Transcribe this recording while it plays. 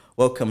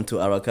welcome to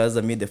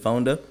Arakaza. Meet the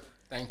founder.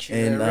 Thank you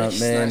And very much.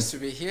 man, It's nice to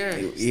be here.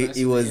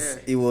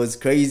 it was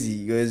crazy.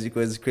 It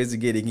was crazy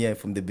getting here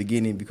from the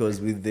beginning because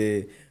with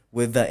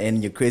that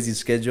and your crazy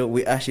schedule,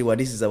 we actually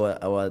this is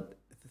our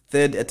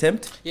third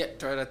attempt. Yeah,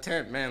 third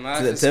attempt, man. Life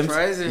Third is attempt?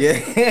 crazy.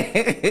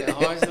 Yeah. The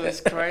hustle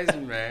is crazy,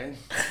 man.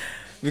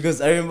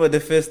 Because I remember the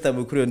first time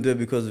we couldn't do it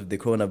because of the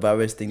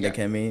coronavirus thing that Yeah.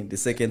 came in. The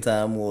second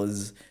time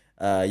was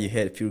you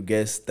had a few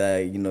guests that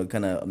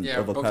kind of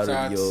Yeah, booked overcrowded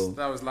out. your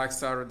That was like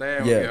Saturday.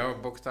 and Yeah. We all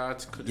booked out.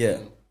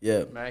 Couldn't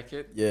yeah make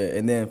it.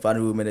 and then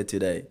finally we made it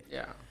today.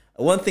 Yeah.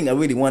 One thing I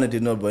really wanted to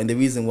know, bro, and the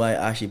reason why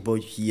I actually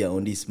brought you here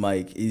on this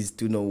mic is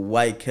to know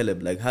why Caleb.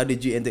 Like, how did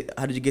you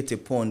get to a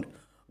point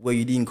where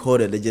you didn't call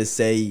it and just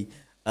say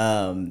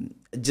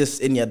just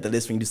any other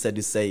restaurant, you decided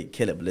to say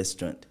Caleb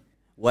Restaurant?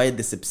 Why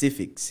the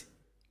specifics?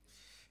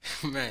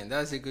 Man,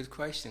 that's a good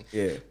question.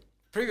 Yeah.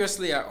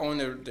 Previously, I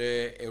owned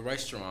a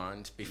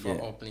restaurant before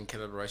Yeah. opening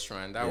Caleb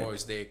Restaurant. That Yeah.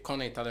 was the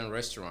Kona Italian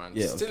restaurant.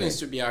 Yeah, Still okay. in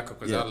Subiaco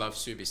because Yeah. I love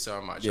Subi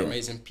so much. Yeah.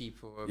 Amazing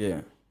people.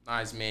 Yeah.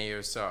 Nice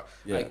mayor. So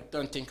Yeah. I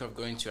don't think of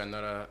going to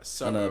another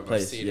suburb or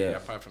place, city yeah.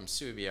 apart from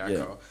Subiaco.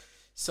 Yeah.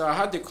 So I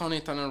had the Kona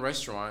Italian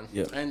restaurant.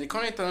 Yeah. And the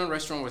Kona Italian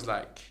restaurant was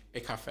like a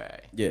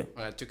cafe. Yeah.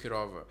 When I took it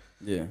over.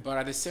 Yeah. But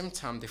at the same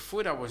time, the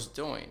food I was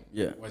doing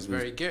Yeah. was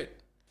very good.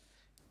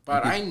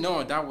 But I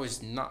know that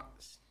was not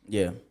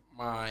Yeah.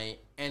 my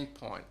end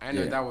point. I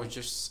know Yeah. that was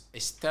just a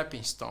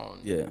stepping stone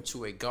Yeah.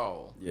 to a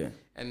goal. Yeah.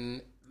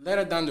 And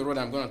later down the road,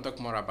 I'm going to talk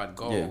more about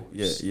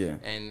goals yeah.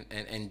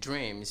 And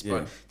dreams. Yeah.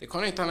 But the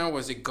Kona Italian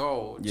was a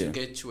goal Yeah. to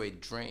get to a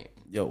dream.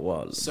 Yeah.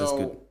 Wow. That's good. So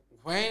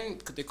when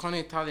the Kona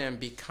Italian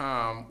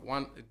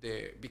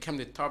became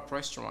the top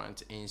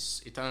restaurant in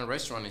Italian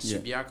restaurant in Yeah.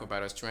 Subiaco by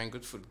Restaurant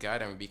Good Food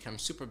Guide, and we became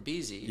super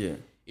busy. Yeah.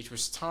 It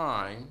was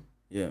time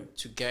Yeah.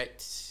 to get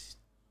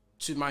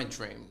to my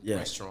dream Yeah.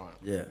 restaurant.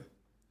 Yeah.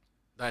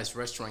 That is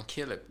Restaurant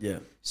Caleb. Yeah.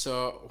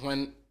 So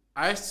when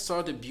I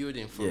saw the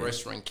building for Yeah.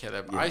 Restaurant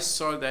Caleb, Yeah. I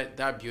saw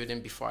that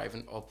building before I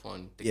even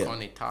opened the Yeah.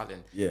 Kona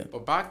Italian. Yeah.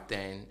 But back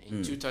then,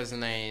 in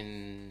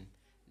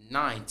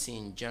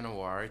 2019,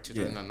 January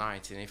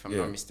 2019, if I'm Yeah.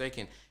 not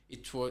mistaken,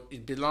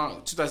 it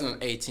belonged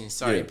 2018.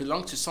 Sorry, Yeah. it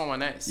belonged to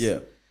someone else. Yeah.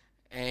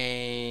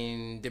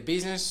 And the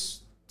business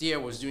there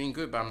was doing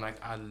good, but I'm like,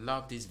 I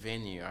love this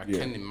venue. I Yeah.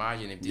 can't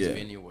imagine if this Yeah.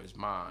 venue was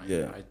mine.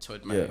 Yeah. I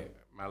told Yeah.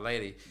 my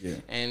lady. Yeah.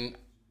 And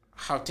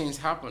how things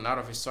happen out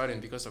of a sudden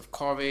because of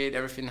COVID,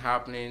 everything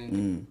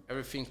happening,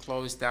 everything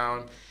closed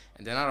down,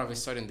 and then out of a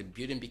sudden the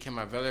building became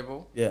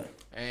available. Yeah.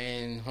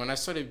 And when I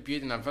saw the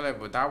building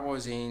available, that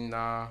was in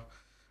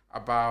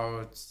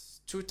about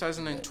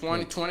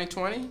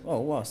 2020. Oh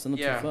wow, so not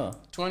too far.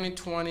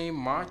 2020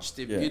 March,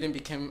 the Yeah. building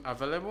became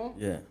available,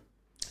 Yeah.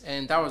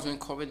 and that was when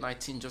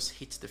COVID-19 just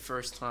hit the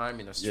first time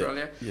in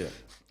Australia. Yeah.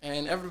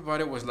 And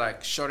everybody was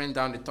like shutting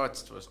down. They thought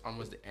it was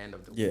almost the end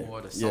of the Yeah.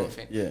 world or Yeah.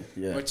 something. Yeah.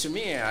 Yeah. But to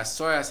me, I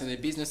saw it as a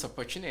business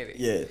opportunity.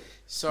 Yeah.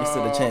 So You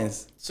saw the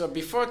chance. So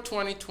before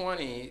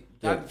 2020,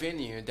 that Yeah.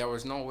 venue, there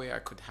was no way I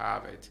could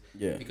have it.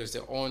 Yeah. Because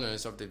the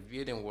owners of the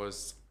building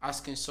was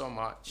asking so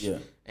much. Yeah.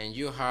 And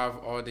you have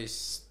all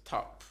these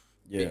top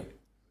Yeah.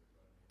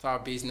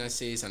 top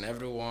businesses and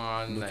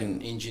everyone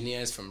and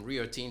engineers from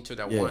Rio Tinto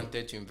that Yeah.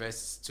 wanted to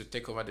invest to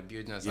take over the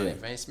building as an Yeah.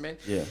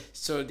 investment. Yeah.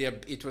 So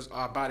it was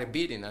about a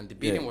bidding, and the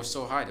bidding was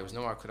so high there was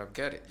no way I could have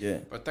get it. Yeah.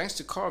 But thanks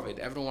to COVID,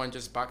 everyone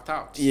just backed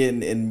out. Yeah,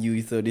 and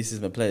you thought this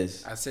is my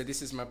place. I said,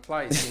 this is my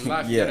place. In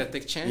life, Yeah. you gotta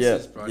take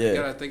chances, Yeah. bro. Yeah. You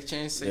gotta take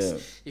chances. Yeah.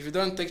 If you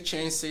don't take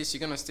chances,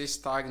 you're gonna stay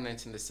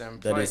stagnant in the same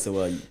That place. is the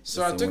way.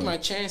 So I took my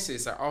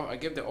chances. I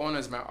gave the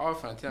owners my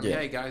offer and tell them,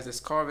 Yeah. hey guys,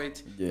 there's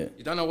COVID. Yeah.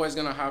 You don't know what's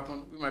gonna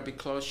happen. We might be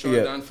closed, shut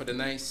Yeah. down for the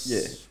next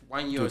Yeah.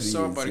 1 year or 2-3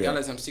 so, years, but yeah.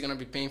 regardless, I'm still gonna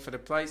be paying for the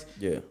place.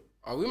 Yeah.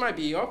 Or we might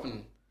be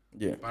open,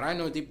 Yeah. but I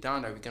know deep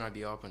down that we're gonna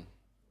be open.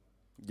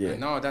 Yeah. And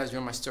now that's where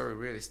my story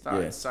really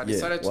starts. Yeah. So I Yeah.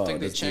 decided to Wow, take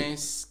the that's good.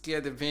 chance,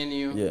 get the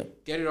venue, Yeah.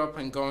 get it up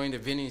and going. The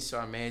venue is so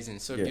amazing,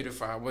 so Yeah.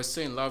 beautiful. I was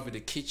so in love with the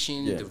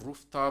kitchen, Yeah. the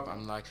rooftop.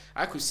 I'm like,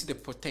 I could see the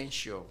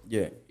potential,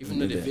 Yeah. even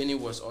though the Yeah. venue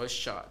was all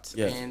shut.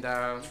 Yeah. And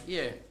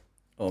yeah.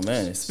 Oh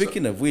man!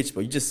 Speaking of which, but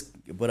you just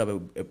brought up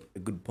a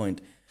good point,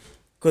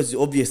 because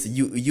obviously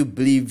you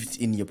believed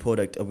in your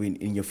product, I mean,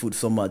 in your food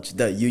so much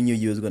that you knew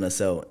you was gonna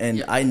sell, and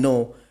Yeah. I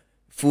know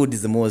food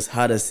is the most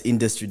hardest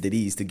industry that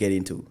is to get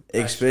into,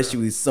 especially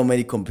with so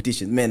many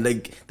competitions. Man,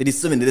 like there is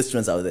so many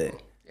restaurants out there,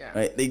 Yeah.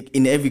 right? Like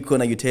in every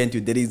corner you turn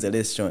to, there is a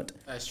restaurant.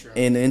 That's true.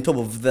 And on top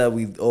of that,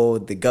 with all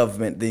the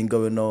government thing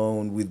going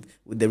on, with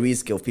the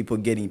risk of people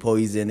getting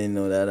poisoned and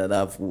all that,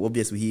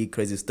 obviously we hear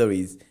crazy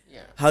stories.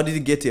 Yeah. How did you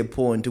get to a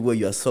point where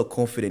you are so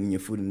confident in your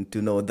food and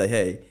to know that,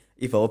 hey,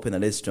 if I open a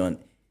restaurant,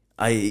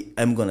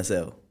 I'm gonna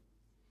sell?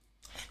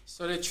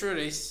 So the truth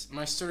is,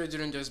 my story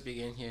didn't just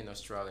begin here in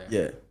Australia.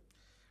 Yeah,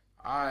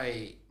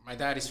 My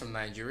dad is from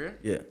Nigeria.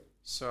 yeah,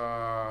 So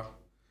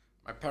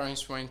my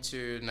parents went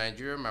to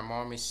Nigeria. My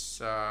mom is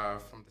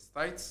from the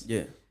States.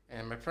 yeah,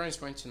 And my parents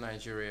went to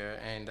Nigeria,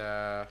 and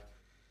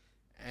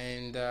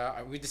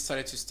we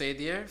decided to stay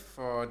there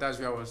for. That's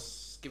where I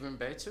was given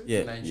birth to, yeah,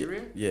 in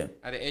Nigeria. yeah,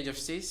 At the age of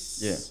 6,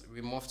 Yeah.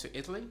 we moved to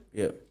Italy.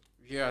 yeah,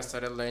 here I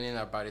started learning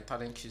about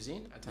Italian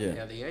cuisine at an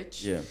early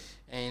age. Yeah.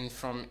 And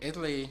from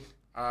Italy,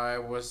 I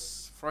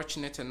was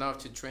fortunate enough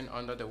to train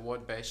under the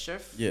world best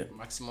chef,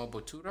 Massimo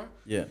Bottura.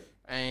 Yeah.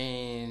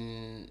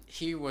 And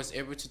he was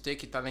able to take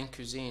Italian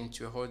cuisine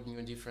to a whole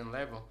new different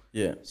level.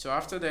 Yeah. So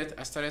after that,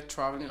 I started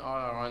traveling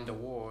all around the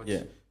world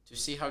to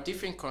see how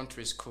different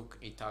countries cook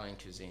Italian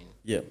cuisine.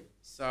 Yeah.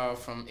 So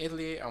from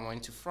Italy, I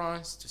went to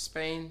France, to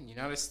Spain,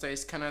 United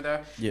States,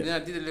 Canada. Yeah.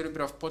 Then I did a little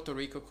bit of Puerto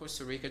Rico,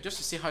 Costa Rica, just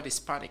to see how the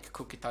Hispanic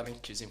cook Italian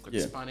cuisine, because the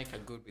Hispanic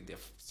are good with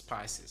their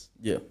spices.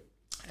 Yeah.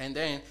 And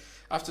then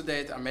after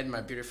that, I met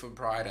my beautiful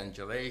bride,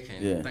 Angelique,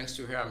 and thanks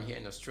to her, I'm here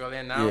in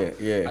Australia now.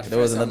 Yeah. There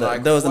was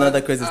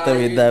another crazy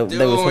story that we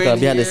spoke about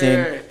behind the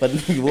scene, but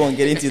we won't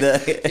get into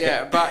that.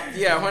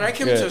 When I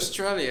came to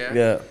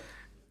Australia,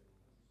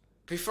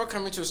 before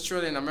coming to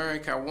Australia and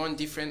America, I won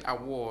different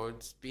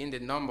awards, being the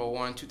number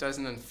one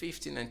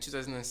 2015 and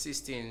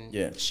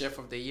 2016 Chef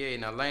of the Year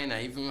in Atlanta,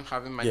 even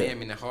having my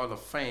name in the Hall of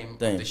Fame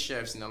of the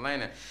chefs in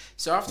Atlanta.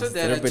 So after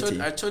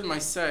that, I told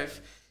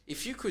myself,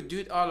 if you could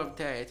do all of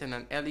that at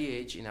an early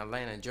age in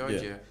Atlanta,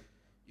 Georgia,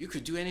 you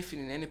could do anything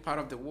in any part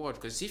of the world.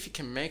 Because if you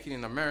can make it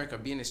in America,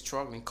 being a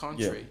struggling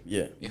country,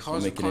 a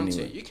hustle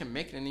country, you can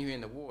make it anywhere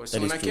in the world. So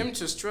when I came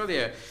to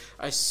Australia,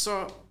 I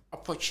saw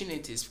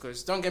opportunities,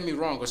 because don't get me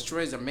wrong,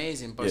 Australia is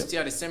amazing, but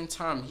still at the same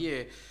time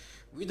here,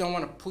 we don't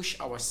want to push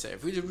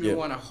ourselves. We really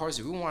want to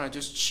hustle. We want to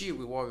just chill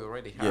with what we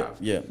already have.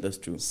 Yeah, that's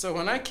true. So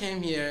when I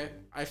came here,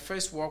 I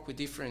first worked with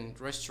different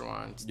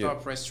restaurants,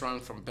 top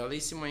restaurants from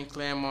Bellissimo in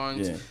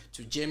Claremont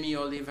to Jamie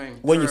Oliver in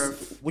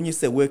Perth. When you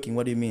say working,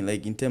 what do you mean?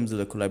 Like in terms of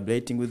like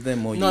collaborating with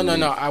them? Or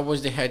No. I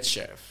was the head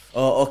chef.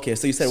 Oh, okay.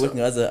 So you started working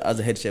as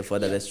a head chef for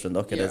that restaurant.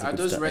 Okay, that's a good at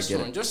those start.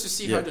 restaurants, just to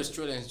see how the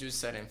Australians do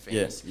certain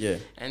things. Yeah.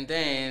 And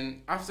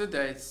then after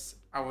that,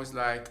 I was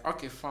like,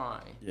 okay,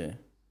 fine. Yeah.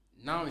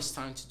 Now it's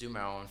time to do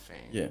my own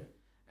thing. Yeah.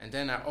 And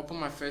then I opened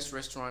my first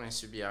restaurant in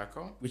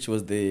Subiaco. Which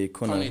was the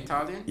Con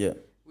Italian. Yeah.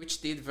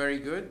 Which did very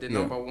good. The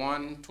number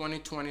one,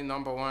 2020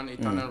 number one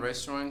Italian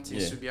restaurant in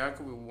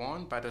Subiaco. We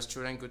won by the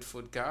Australian Good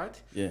Food Guide.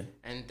 Yeah.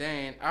 And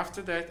then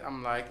after that,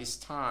 I'm like, it's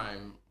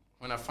time,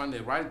 when I found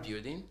the right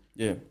building,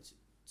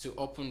 to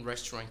open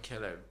Restaurant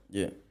Caleb.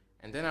 Yeah.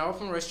 And then I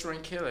opened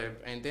Restaurant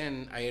Caleb, and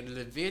then I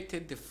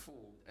elevated the food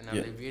and I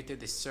elevated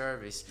the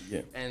service.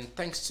 Yeah. And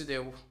thanks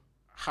to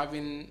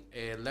having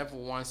a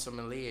level 1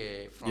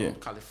 sommelier from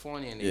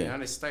California in the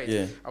United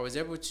States, I was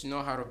able to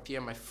know how to prepare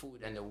my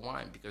food and the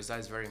wine, because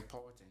that's very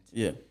important.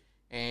 Yeah.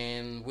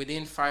 And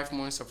within 5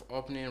 months of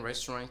opening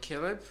Restaurant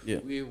Caleb,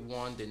 we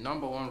won the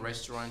number 1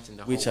 restaurant in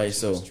the whole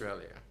Western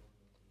Australia.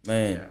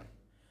 Man. Yeah.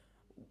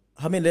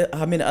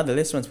 How many other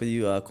restaurants were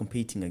you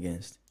competing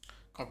against?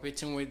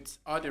 Competing with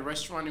all the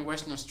restaurants in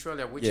Western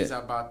Australia, which is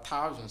about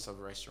thousands of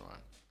restaurants.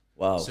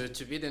 Wow. So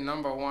to be the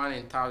number 1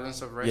 in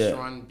thousands of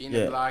restaurants, being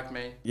a black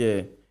man.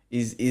 Yeah.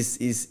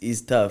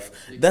 Is tough.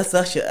 That's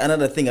actually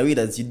another thing I read,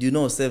 as you do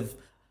not serve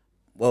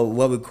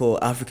what we call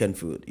African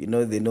food. You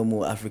know, the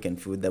normal African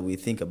food that we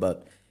think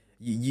about.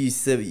 You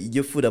serve,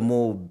 your food are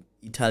more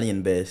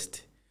Italian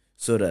based,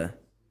 sorta.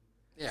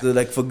 Yeah. So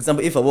like, for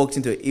example, if I walked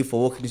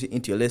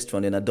into a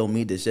restaurant and I don't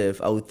meet the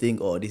chef, I would think,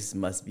 oh, this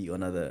must be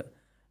another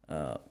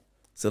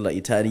like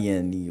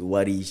Italian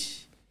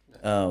whitish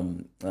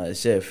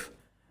chef.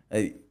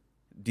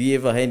 Do you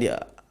ever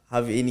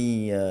have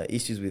any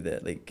issues with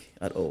that, like,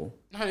 at all?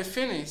 No, the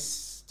thing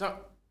is,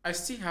 I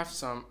still have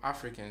some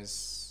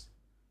Africans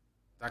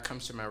that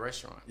comes to my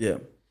restaurant. Yeah.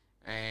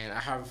 And I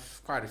have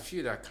quite a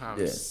few that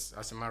comes.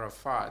 As a matter of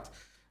fact,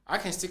 I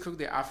can still cook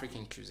the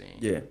African cuisine.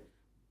 Yeah.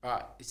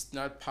 But it's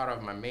not part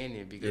of my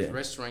menu, because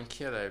Restaurant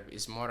Caleb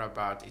is more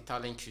about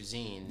Italian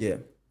cuisine. Yeah.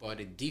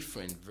 But a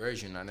different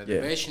version, an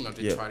elevation of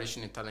the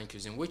traditional Italian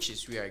cuisine, which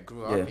is where I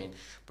grew up in.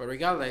 But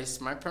regardless,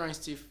 my parents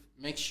still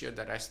make sure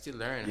that I still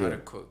learn how to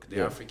cook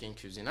the African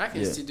cuisine. I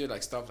can still do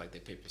like stuff like the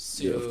pepper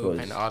soup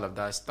and all of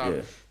that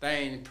stuff. That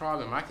ain't a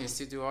problem. I can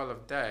still do all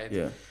of that.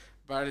 Yeah.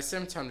 But at the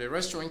same time, the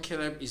Restaurant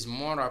Caleb is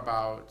more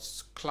about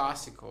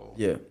classical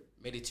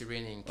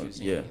Mediterranean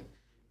cuisine,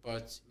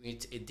 but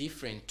with a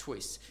different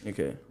twist.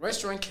 Okay.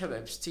 Restaurant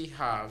Caleb still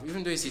have,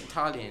 even though it's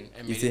Italian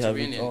and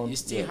Mediterranean, you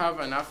still have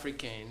an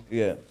African.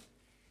 Yeah.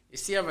 You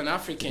still have an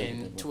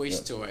African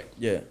twist to it.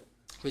 Yeah.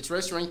 With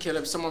Restaurant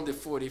Caleb, some of the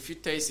food, if you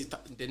taste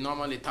the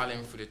normal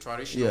Italian food, the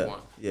traditional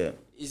one,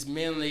 is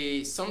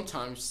mainly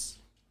sometimes,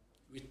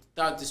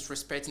 without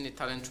disrespecting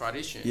Italian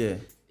tradition,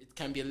 it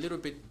can be a little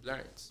bit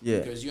blunt.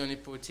 Because you only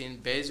put in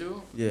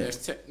basil.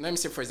 Let me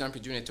say, for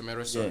example, doing a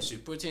tomato sauce. You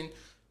put in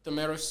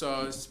tomato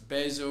sauce,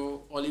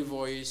 basil, olive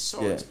oil,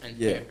 salt, and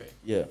pepper.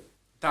 Yeah.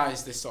 That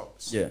is the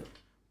sauce. Yeah.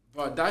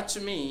 But that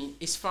to me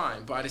is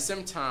fine. But at the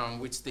same time,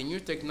 with the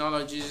new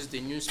technologies, the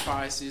new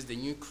spices, the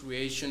new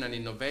creation and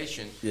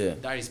innovation,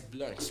 that is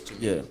blunt to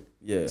me. Yeah.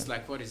 Yeah. It's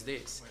like, what is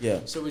this? Yeah.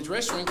 So with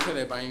Restaurant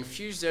Caleb, I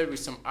infused it with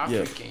some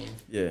African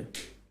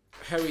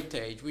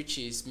heritage, which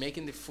is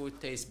making the food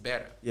taste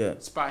better. Yeah.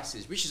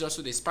 Spices, which is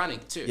also the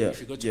Hispanic too,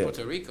 if you go to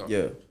Puerto Rico.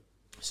 Yeah.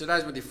 So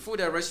that's what the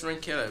food at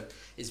Restaurant Caleb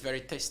is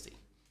very tasty.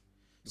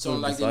 So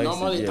like the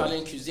normal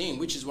Italian cuisine,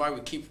 which is why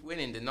we keep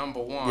winning the number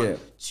one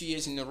 2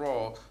 years in a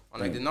row. On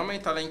like the normal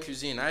Italian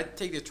cuisine, I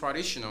take the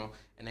traditional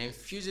and I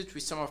infuse it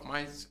with some of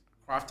my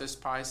crafted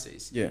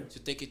spices to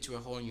take it to a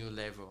whole new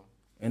level.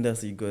 And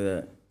that's you go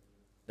that.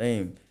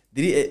 Damn.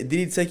 Did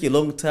it take you a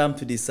long time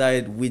to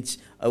decide which?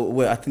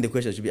 Well, I think the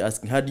question I should be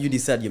asking: how do you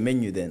decide your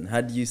menu? Then,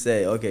 how do you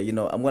say, okay,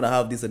 I'm gonna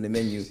have this on the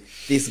menu.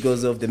 This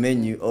goes off the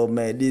menu. Oh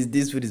man,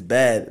 this food is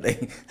bad.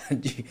 Like,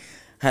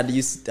 how do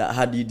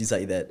you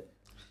decide that?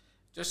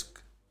 Just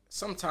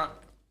sometimes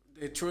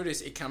the truth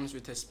is it comes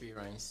with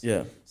experience.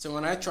 Yeah. So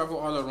when I travel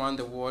all around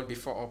the world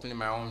before opening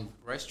my own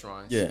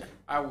restaurants,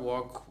 I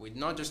work with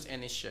not just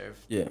any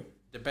chef. Yeah.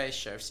 The best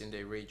chefs in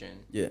the region.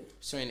 Yeah.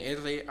 So in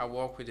Italy, I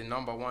work with the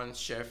number one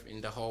chef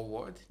in the whole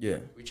world. Yeah.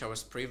 Which I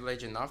was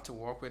privileged enough to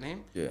work with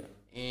him. Yeah.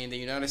 In the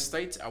United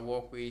States, I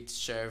work with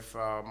Chef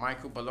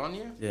Michael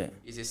Bologna. Yeah.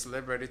 He's a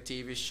celebrity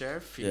TV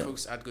chef. He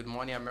cooks at Good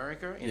Morning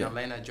America in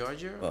Atlanta,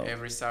 Georgia,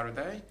 every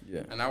Saturday.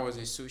 Yeah. And I was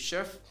a sous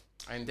chef.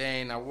 And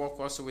then I work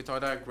also with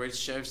other great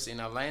chefs in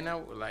Atlanta,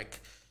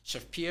 like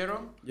Chef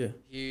Piero. Yeah.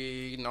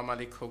 He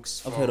normally cooks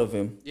for... I've heard of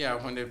him. Yeah,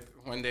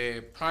 when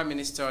the Prime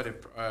Minister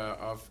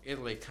of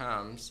Italy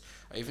comes,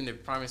 or even the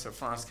Prime Minister of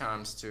France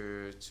comes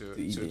to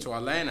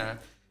Atlanta,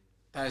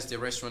 that's the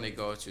restaurant they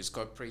go to. It's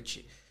called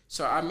Pricci.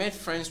 So I made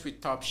friends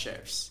with top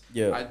chefs.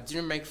 Yeah. I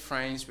didn't make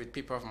friends with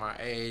people of my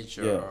age.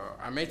 Or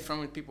I made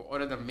friends with people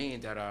other than me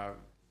that are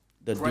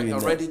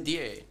already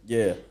there.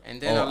 Yeah.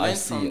 And then I learned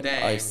from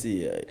them. I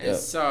see. And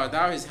so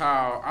that is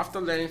how,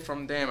 after learning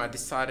from them, I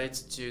decided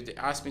they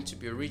asked me to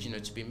be original,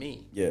 to be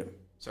me. Yeah.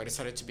 So I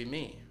decided to be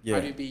me. Yeah.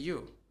 How do you be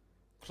you?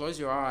 Close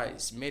your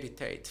eyes,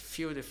 meditate,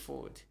 feel the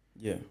food.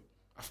 Yeah.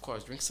 Of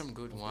course, drink some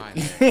good wine.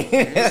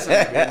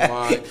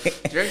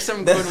 Drink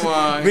some good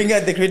wine. Bring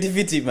out the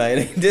creativity,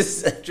 man.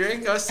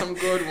 Drink us some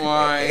good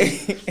wine.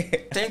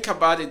 Think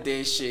about the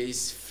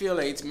dishes. Feel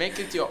it. Make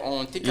it your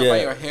own. Think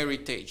about your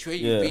heritage, where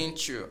you've been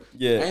through.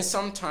 Yeah. And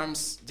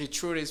sometimes the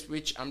truth is,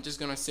 which I'm just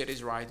going to say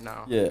this right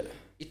now. Yeah.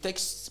 It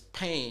takes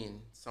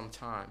pain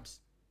sometimes.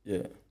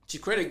 Yeah. To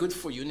create a good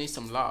food, you need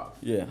some love.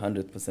 Yeah,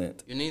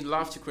 100%. You need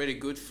love to create a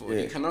good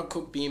food. You cannot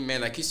cook being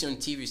man. Like you see on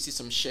TV, you see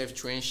some chef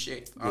train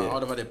shit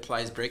all over the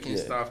place, breaking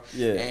stuff.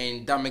 Yeah.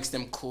 And that makes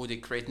them cool. They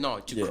create. No,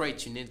 to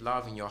create, you need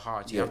love in your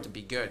heart. You have to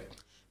be good.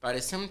 But at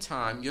the same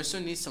time, you also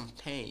need some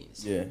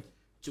pains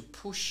to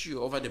push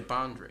you over the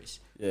boundaries.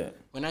 Yeah.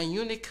 When I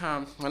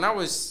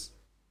was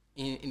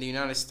in the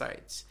United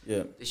States,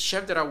 the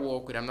chef that I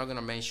work with, I'm not going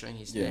to mention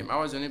his name. I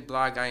was the only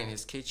black guy in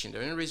his kitchen.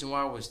 The only reason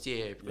why I was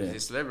there, because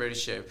he's a celebrity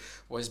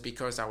chef, was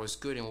because I was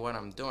good in what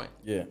I'm doing.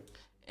 Yeah.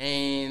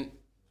 And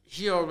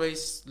he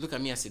always looked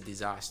at me as a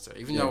disaster,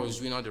 even though I was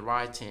doing all the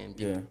right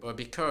thing. But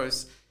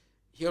because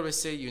he always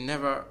said, you're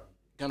never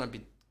going to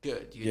be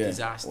good. You're a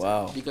disaster.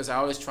 Wow. Because I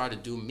always try to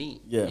do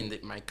me in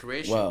my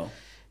creation. Wow.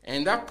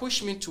 And that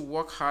pushed me to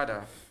work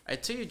harder. I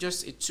tell you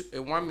just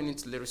a 1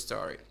 minute little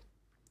story.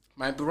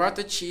 My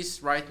burrata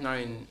cheese right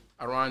now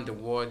around the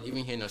world,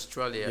 even here in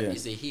Australia,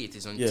 is a hit.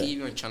 It's on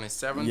TV on Channel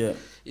 7. Yeah.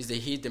 It's a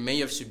hit. The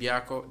mayor of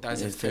Subiaco,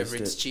 that's her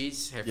favorite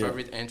cheese, her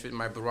favorite entry,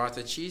 my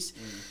burrata cheese.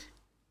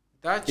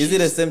 That cheese, is it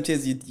the same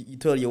cheese you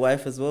told your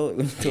wife as well?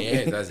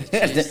 Yeah, that's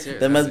a cheese too.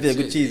 That must be a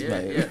good cheese,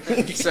 man.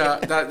 Yeah. So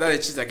that's the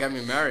cheese that got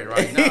me married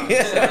right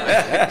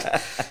now.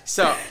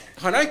 So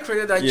when I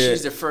created that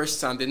cheese the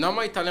first time, the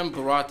normal Italian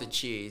burrata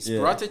cheese.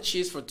 Burrata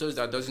cheese, for those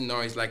that doesn't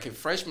know, is like a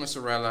fresh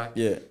mozzarella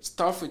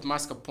stuffed with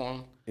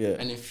mascarpone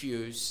and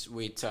infused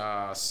with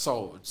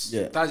salts.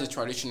 Yeah. That's the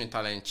traditional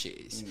Italian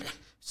cheese.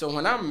 So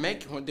when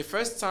the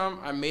first time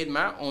I made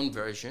my own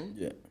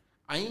version,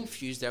 I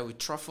infused that with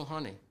truffle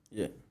honey.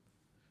 Yeah.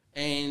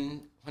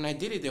 And when I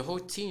did it, the whole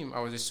team, I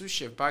was a sous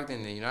chef back then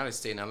in the United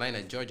States, in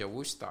Atlanta, Georgia,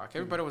 Woodstock.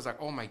 Everybody was like,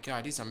 oh my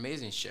God, this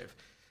amazing chef.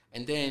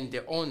 And then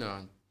the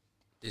owner,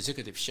 the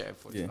executive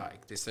chef, was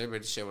like, the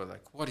celebrity chef was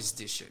like, what is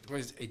this shit?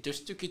 It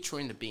just took it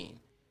throwing the bean.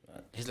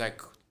 Right. He's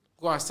like,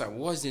 go outside.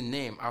 What's the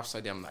name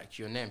outside? I'm like,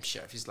 your name,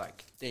 chef. He's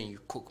like, then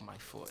you cook my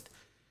food.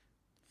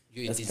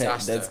 You're a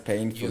disaster. That's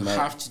painful. You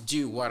have to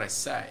do what I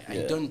say.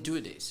 I don't do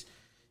this.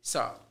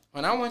 So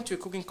when I went to a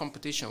cooking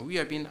competition, we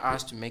are being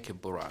asked to make a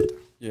burrata.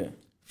 Yeah.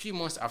 Few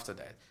months after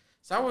that.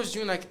 So I was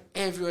doing like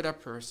every other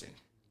person.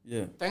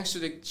 Yeah. Thanks to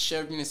the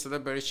chef being a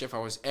celebrity chef, I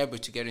was able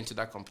to get into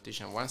that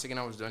competition. Once again,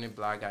 I was the only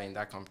black guy in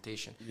that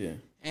competition. Yeah.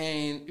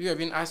 And we have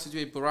been asked to do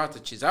a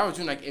burrata cheese. I was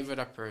doing like every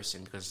other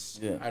person because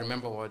I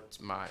remember what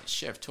my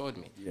chef told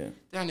me. Yeah.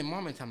 Then in the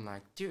moment, I'm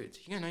like, dude,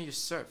 you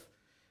serve.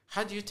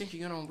 How do you think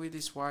you're going to win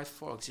these white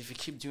folks if you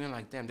keep doing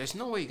like them? There's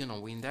no way you're going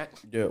to win that.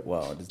 Yeah,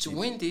 wow. To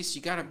win this,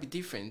 you got to be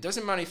different. It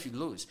doesn't matter if you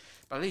lose,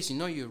 but at least you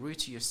know you're real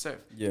to yourself.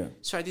 Yeah.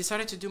 So I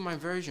decided to do my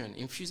version,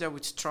 infuse that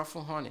with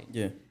truffle honey.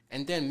 Yeah.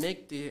 And then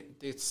make the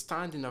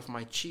standing of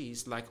my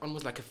cheese like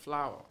almost like a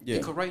flower. Yeah.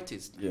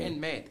 Decorated,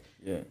 handmade.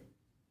 Yeah.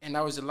 And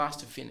I was the last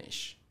to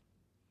finish.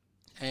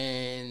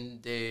 And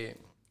the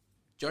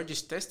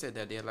judges tested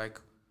that. They're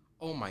like,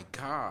 oh my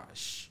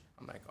gosh.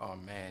 I'm like, oh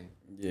man,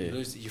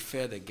 you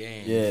failed the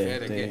game. You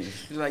failed the game.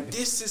 You're like,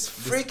 this is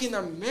freaking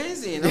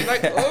amazing. I'm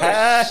like,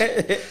 oh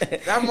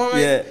shit. That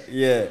moment,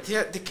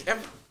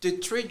 the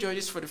 3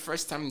 judges for the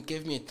first time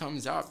gave me a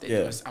thumbs up.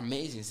 It was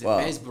amazing. It's the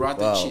best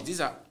burrata cheese.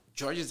 These are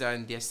judges that are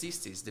in their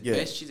 60s. The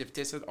best cheese they've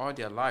tasted all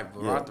their life,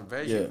 burrata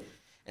version.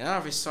 And all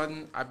of a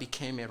sudden, I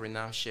became a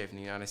renowned chef in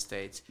the United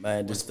States.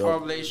 It was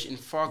published in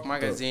Fork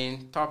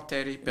magazine, top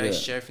 30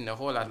 best chef in the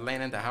whole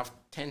Atlanta that have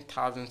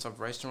 10,000 of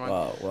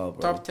restaurants. Wow,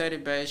 top 30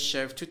 best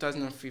chef,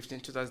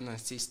 2015,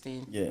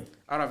 2016.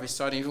 All of a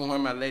sudden, even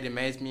when my lady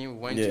met me, we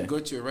went to go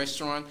to a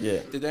restaurant.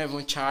 They don't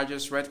even charge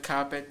us red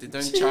carpet. They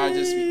don't charge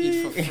us. We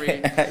eat for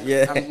free.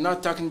 I'm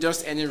not talking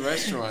just any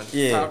restaurant.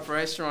 Top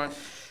restaurant.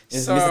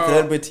 It's Mr.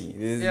 Celebrity.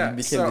 You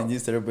became the new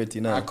celebrity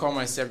now. I call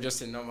myself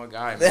just a normal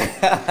guy.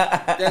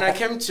 Then I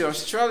came to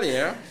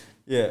Australia.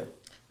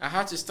 I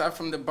had to start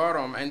from the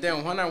bottom. And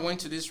then when I went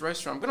to this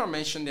restaurant, I'm going to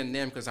mention the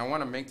name because I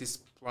want to make this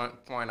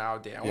point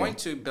out there. I went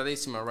to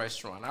Bellissimo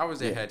restaurant. I was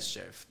the head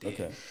chef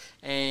there.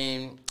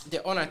 And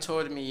the owner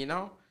told me,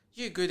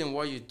 you're good in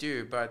what you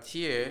do, but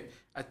here,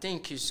 I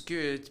think it's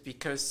good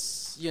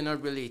because you're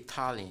not really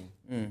Italian.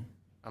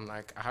 I'm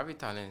like, I have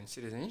Italian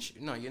citizenship.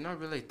 No, you're not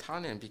really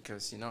Italian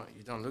because, you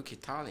don't look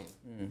Italian,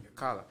 your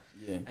color.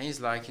 And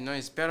he's like,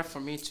 it's better for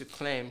him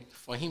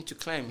to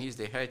claim he's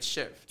the head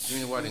chef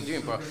doing what I'm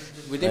doing. But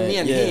within me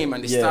and him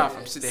and the staff,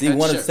 I'm still the head chef. So you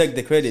want to take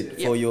the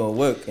credit for your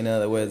work, in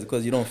other words,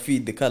 because you don't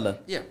feed the color.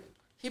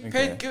 He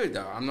paid good,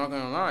 though. I'm not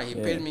going to lie. He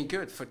paid me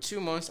good. For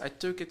 2 months, I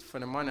took it for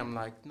the money. I'm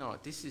like, no,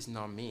 this is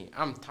not me.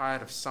 I'm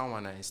tired of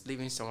someone else,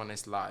 living someone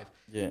else's life.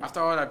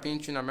 After all I've been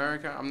through in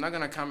America, I'm not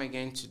going to come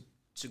again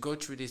to go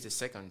through this the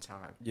second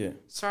time.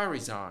 So I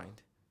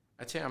resigned.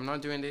 I tell you, I'm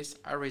not doing this.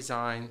 I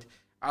resigned.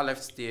 I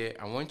left there.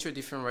 I went to a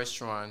different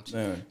restaurant.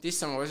 This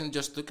time I wasn't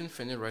just looking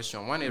for a new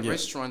restaurant. I wanted a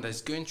restaurant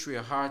that's going through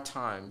a hard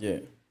time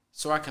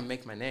so I can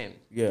make my name.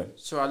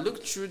 So I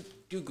looked through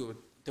Google,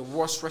 the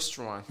worst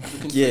restaurant,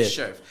 looking for a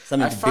chef.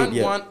 I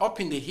found one up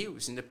in the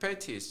hills, in the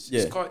Petties.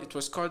 It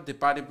was called the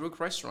Boddybrook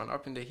Restaurant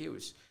up in the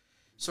hills.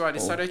 So I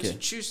decided to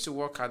choose to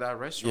work at that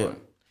restaurant.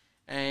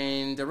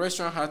 And the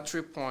restaurant had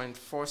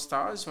 3.4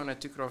 stars. When I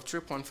took it off,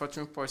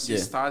 3.6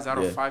 stars out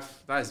of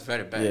 5. That is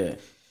very bad.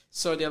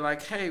 So they're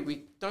like, hey,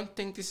 we don't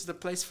think this is the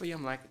place for you.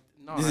 I'm like,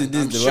 no,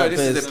 I'm sure this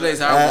is the place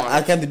I want.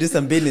 I came to do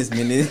some business,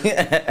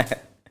 man.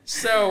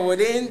 So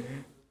within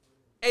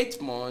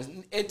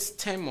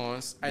 10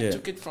 months, I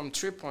took it from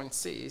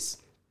 3.6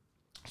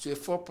 to a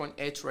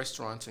 4.8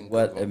 restaurant in Google.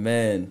 What a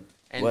man.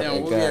 And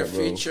then we were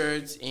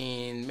featured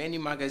in many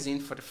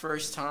magazines for the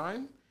first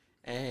time.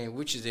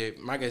 Which is a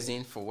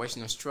magazine for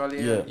Western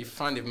Australia. You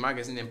find the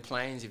magazine in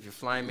planes if you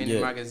fly many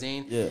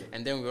magazine.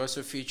 And then we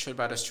also featured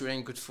by the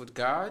Australian Good Food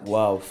Guide.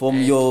 Wow, from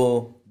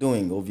your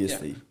doing,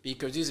 obviously.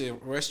 Because this is a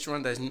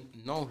restaurant that's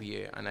known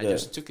here, and I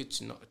just took it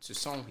to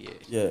some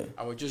here.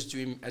 I was just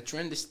I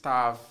trained the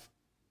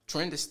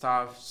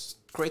staff,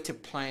 create a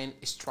plan,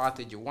 a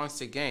strategy.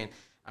 Once again,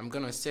 I'm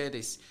going to say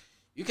this.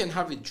 You can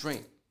have a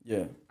dream.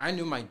 I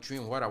knew my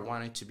dream, what I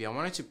wanted to be. I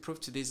wanted to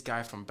prove to this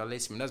guy from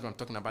Bellissimo. That's what I'm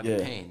talking about, the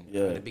pain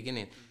at the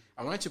beginning.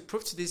 I wanted to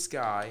prove to this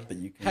guy,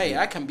 hey,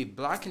 I can be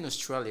black in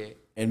Australia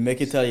and make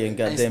Italian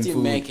goddamn and still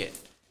food. Make it.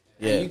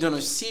 And you're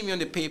gonna see me on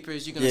the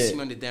papers. You're gonna see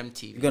me on the damn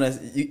TV.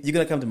 You're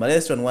gonna come to my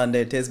restaurant one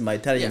day, taste my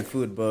Italian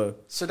food, bro.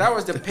 So that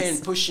was the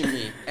pain pushing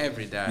me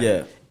every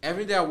day.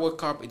 Every day I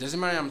woke up. It doesn't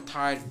matter I'm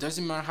tired. It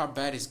doesn't matter how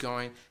bad it's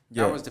going.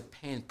 That was the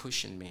pain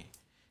pushing me.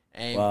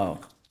 And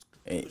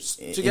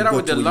together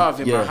with the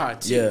love in my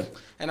heart too.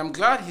 And I'm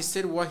glad he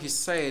said what he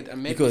said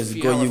and made me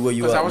feel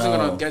because I wasn't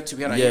gonna get to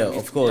where I am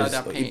of course.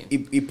 Without that pain.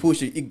 It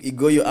pushed you. It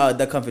got you out of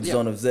that comfort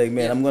zone of saying,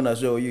 man, I'm gonna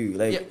show you.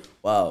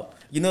 Wow.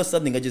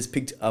 Something I just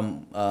picked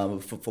from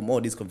all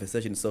these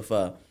conversations so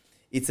far.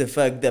 It's a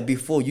fact that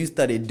before you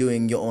started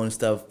doing your own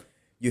stuff,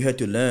 you had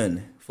to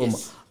learn from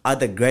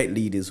other great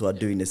leaders who are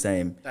doing the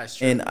same. That's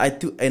true. And I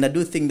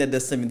do think that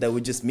there's something that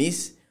we just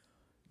miss.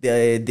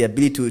 The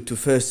ability to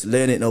first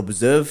learn and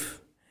observe,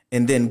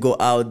 and then go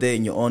out there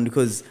in your own,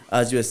 because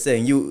as you were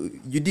saying, you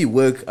did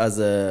work as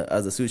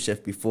a sous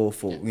chef before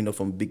for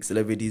from big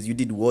celebrities. You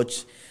did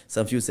watch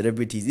some few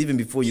celebrities even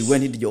before you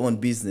went into your own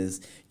business.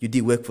 You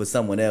did work for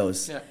someone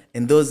else,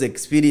 and those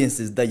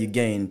experiences that you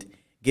gained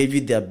gave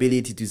you the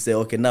ability to say,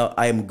 okay, now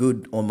I am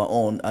good on my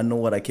own. I know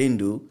what I can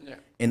do,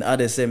 and at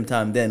the same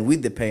time, then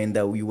with the pain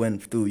that we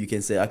went through, you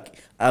can say,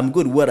 I'm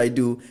good at what I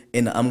do,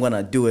 and I'm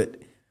gonna do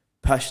it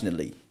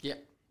passionately.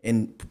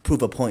 And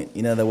prove a point,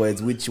 in other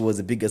words, which was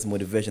the biggest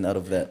motivation out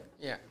of that.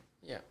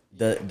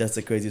 That's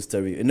a crazy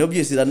story. And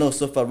obviously, I know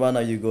so far right now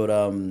you got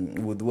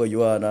with where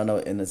you are now,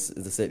 and as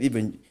I said,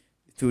 even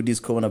through this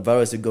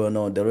coronavirus going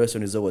on, the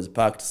restaurant is always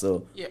packed.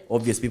 So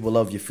obviously, people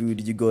love your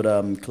food. You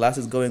got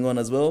classes going on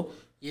as well.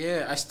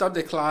 Yeah, I stopped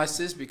the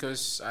classes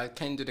because I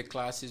can't do the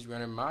classes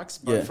wearing masks.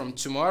 But from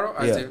tomorrow,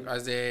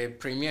 as the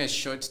premiere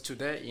shot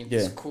today in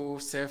his cool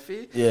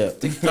selfie,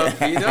 TikTok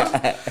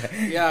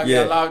video, we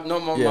allowed no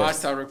more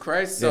masks are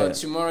required. So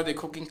tomorrow the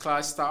cooking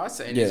class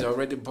starts and it's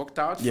already booked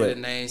out for the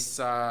next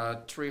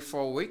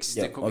 3-4 weeks.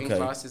 The cooking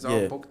class is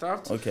all booked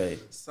out. Okay.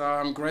 So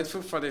I'm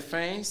grateful for the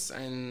fans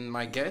and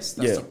my guests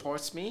that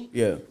supports me,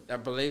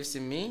 that believes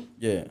in me.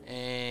 Yeah.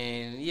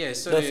 And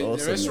so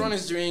the restaurant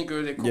is doing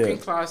good. The cooking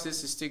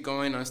classes is still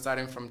going on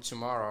starting from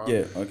tomorrow.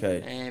 Yeah,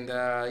 okay.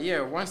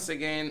 And once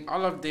again,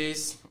 all of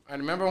this, I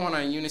remember when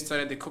I uni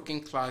started the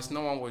cooking class,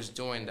 no one was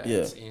doing that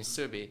in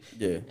Subi.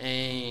 Yeah.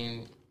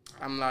 And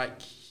I'm like,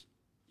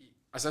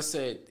 as I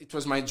said, it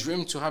was my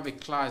dream to have a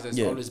class that's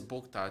always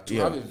booked out, to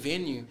have a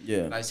venue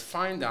that's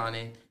fine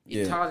dining,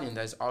 Italian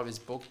that's always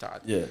booked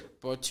out. Yeah.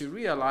 But to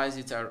realize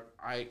it,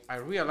 I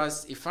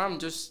realized if I'm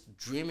just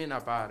dreaming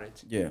about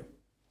it,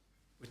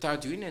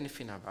 without doing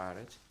anything about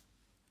it,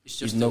 it's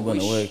just not going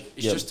to work.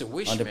 It's just a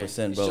wish, 100%,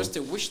 man. It's just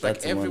a wish.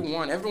 Like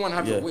everyone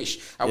have a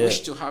wish. I wish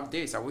to have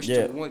this. I wish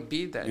to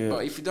be that.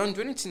 But if you don't do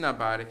anything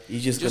about it,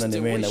 you're just going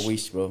to remain a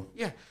wish, bro.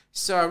 Yeah.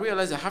 So I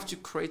realized I have to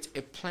create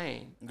a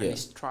plan and a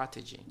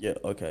strategy. Yeah.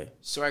 Okay.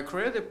 So I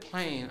created a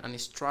plan and a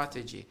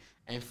strategy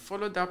and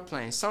follow that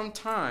plan.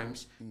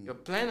 Sometimes your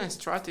plan and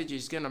strategy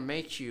is going to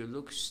make you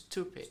look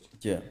stupid.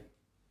 Yeah.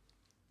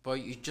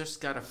 But you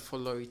just gotta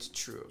follow it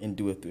through and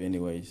do it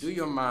anyways. Do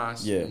your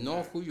math.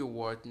 Know who you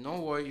want. Know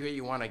where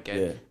you wanna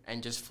get,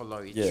 and just follow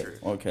it through.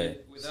 Okay.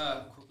 With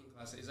that cooking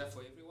class, is that for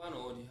everyone,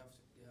 or do you have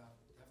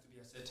to be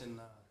a certain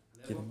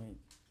level?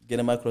 Get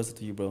a mic closer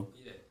to you, bro.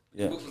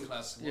 Yeah. Cooking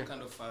class. What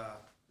kind of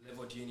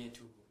level do you need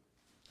to?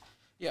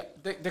 Yeah,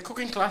 the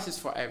cooking class is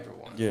for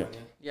everyone.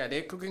 Yeah,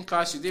 the cooking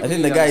class. I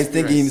think the guy is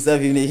thinking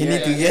himself. He need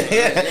to get.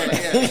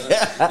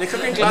 The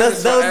cooking class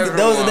is for everyone.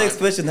 That was the next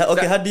question.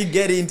 Okay, how do you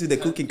get into the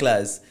cooking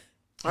class?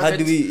 How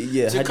do we?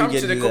 To come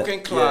to the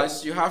cooking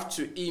class, you have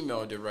to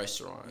email the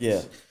restaurant.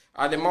 Yeah.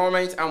 At the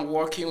moment, I'm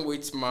working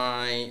with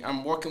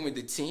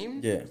the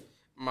team. Yeah.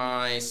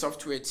 My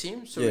software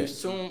team. So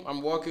soon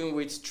I'm working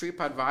with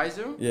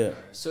TripAdvisor. Yeah.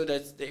 So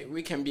that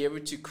we can be able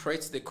to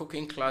create the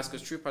cooking class,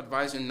 because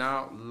TripAdvisor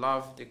now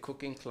love the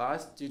cooking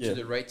class due to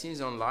the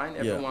ratings online.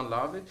 Everyone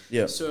love it.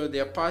 Yeah. So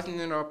they're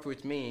partnering up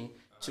with me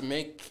to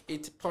make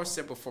it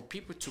possible for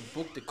people to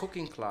book the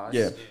cooking class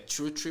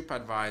through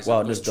TripAdvisor.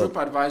 Wow, because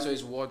TripAdvisor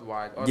is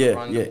worldwide.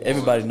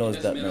 Everybody knows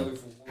that, man.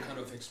 What kind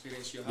of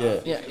experience you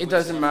have. It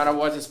doesn't matter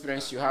what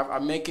experience you have. I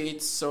make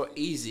it so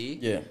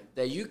easy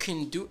that you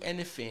can do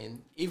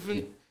anything.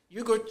 Even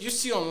you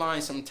see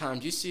online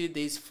sometimes, you see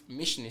these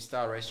Michelin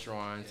star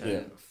restaurants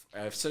and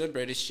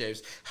celebrated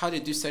chefs, how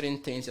they do certain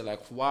things. You're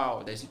like,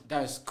 wow,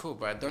 that's cool,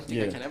 but I don't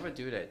think I can ever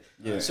do that.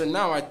 Yeah. So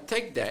now I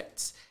take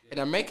that and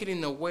I make it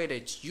in a way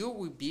that you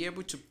will be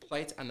able to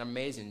plate an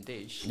amazing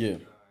dish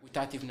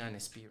without even an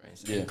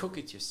experience and cook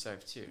it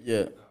yourself too.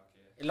 Yeah.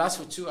 It lasts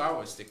for 2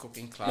 hours, the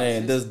cooking class.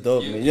 Man, that's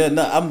dope, man. Yeah,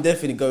 no, I'm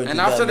definitely going to that.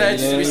 And after that,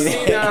 we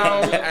sit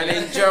down and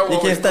enjoy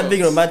what you can start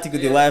being romantic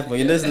with your wife, man.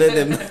 You just let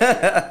them...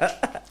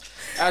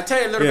 I'll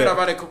tell you a little bit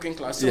about the cooking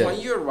class. So when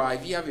you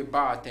arrive, you have a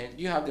bartender.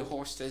 You have the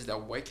hostess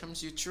that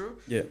welcomes you through.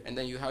 Yeah. And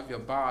then you have your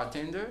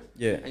bartender.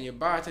 Yeah. And your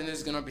bartender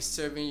is going to be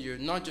serving you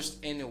not just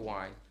any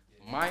wine.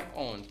 My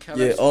own.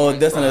 Caleb's wine.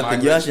 That's another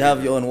thing. You actually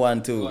have your own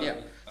wine too. Yeah.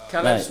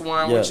 Caleb's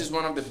wine, which is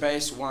one of the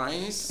best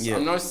wines.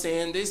 I'm not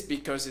saying this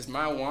because it's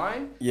my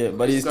wine. Yeah,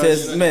 but it's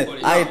tested. Man,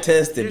 I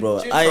tested,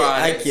 bro.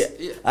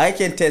 I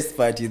can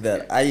testify to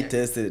that. I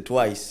tested it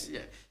twice.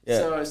 Yeah.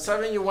 So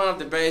serving you one of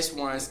the best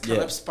wines,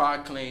 Caleb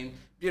Sparkling,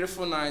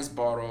 beautiful, nice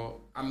bottle,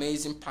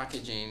 amazing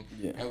packaging,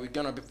 and we're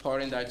gonna be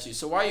pouring that to you.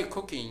 So while you're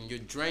cooking, you're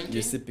drinking.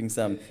 You're sipping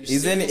some.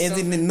 Is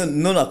it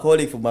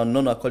non-alcoholic for my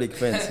non-alcoholic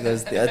friends?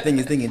 Because I think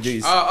he's thinking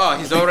juice. Oh,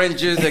 his orange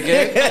juice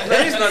again?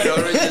 No, he's not the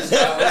orange juice.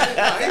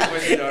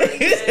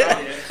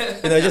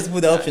 Just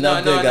put the option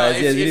out there,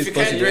 guys. If you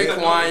can drink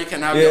wine, you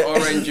can have the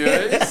orange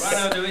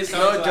juice.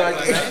 No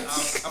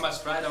judgment. I'm a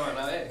Sprite on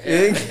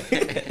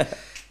now.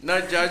 No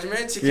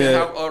judgment. You can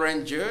have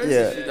orange juice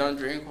if you don't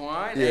drink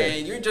wine,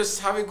 and you just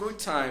have a good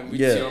time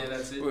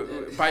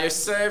with by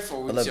yourself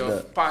or with your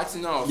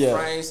partner or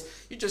friends.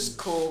 You just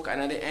cook, and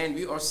at the end,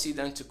 we all sit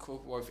down to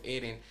cook worth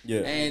eating.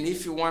 Yeah. And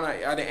if you wanna,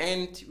 at the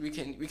end, we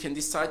can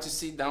decide to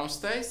sit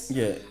downstairs.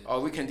 Yeah.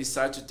 Or we can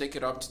decide to take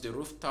it up to the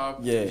rooftop.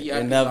 Yeah.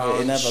 And have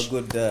a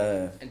good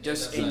and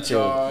just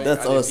enjoy.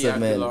 That's awesome,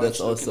 man. That's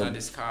awesome. At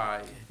the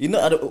sky. You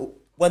know,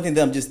 one thing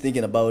that I'm just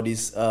thinking about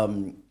is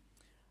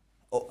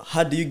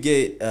how do you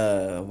get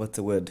what's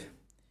the word?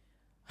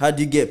 How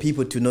do you get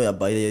people to know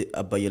about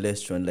your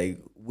restaurant? Like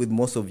with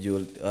most of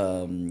your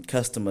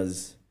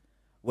customers,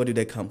 where do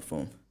they come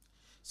from?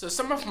 So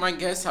some of my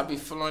guests have been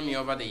following me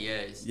over the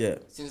years. Yeah.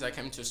 Since I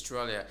came to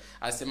Australia.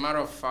 As a matter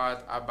of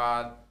fact,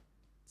 about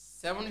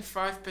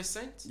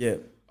 75%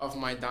 of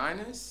my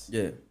diners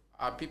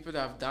are people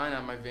that have dined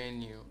at my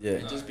venue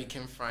and just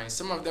became friends.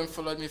 Some of them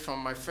followed me from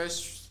my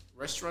first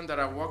restaurant that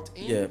I worked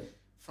in,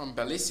 from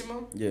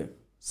Bellissimo. Yeah.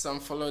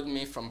 Some followed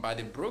me from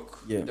Buddy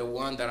Brook, the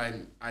one that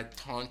I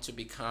turned to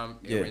become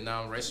a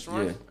renowned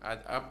restaurant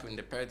up in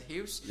the Perth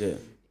Hills. Yeah.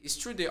 It's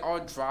true they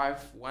all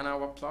drive 1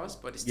 hour plus,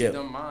 but they still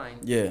don't mind.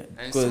 Yeah,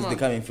 because they're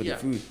coming for the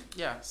food.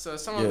 Yeah, so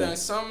some of them,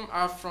 some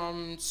are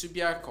from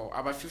Subiaco.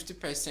 About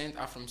 50%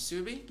 are from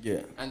Subi.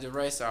 Yeah. And the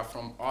rest are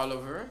from all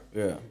over.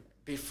 Yeah.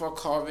 Before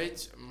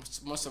COVID,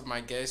 most of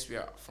my guests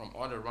were from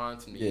all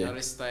around, from the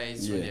United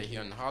States, when they're here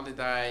on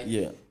holiday.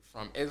 Yeah.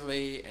 From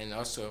Italy and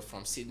also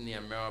from Sydney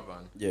and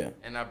Melbourne. Yeah.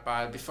 And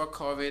before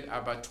COVID,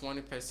 about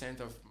 20%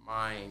 of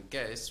my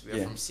guests were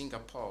from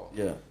Singapore.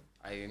 Yeah.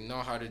 I know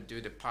how to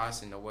do the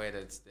pass in a way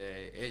that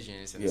the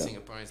Asians and the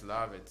Singaporeans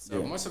love it.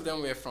 So most of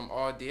them were from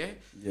all there.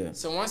 Yeah.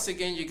 So once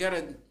again, you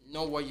gotta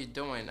know what you're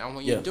doing, and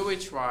when you do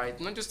it right,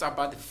 not just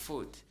about the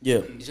food.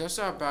 Yeah. It's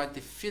also about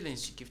the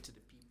feelings you give to the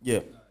people.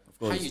 Yeah. Of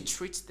course. How you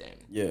treat them.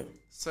 Yeah.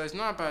 So it's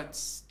not about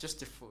just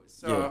the food.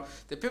 So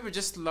the people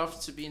just love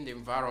to be in the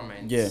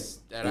environment that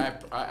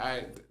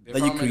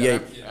you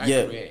create.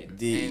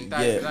 The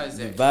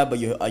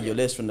vibe at your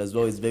restaurant as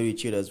well is very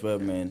chill as well,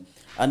 man.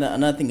 And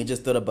another thing I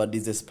just thought about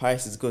is the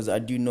spices, because I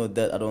do know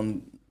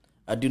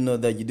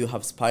that you do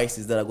have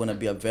spices that are going to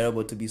be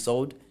available to be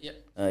sold. Yeah.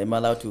 Am I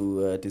allowed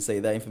to say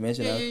that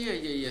information?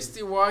 Yeah.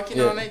 Still working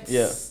on it.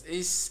 Yeah.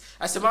 It's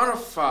as a matter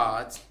of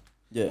fact.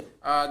 Yeah.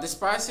 The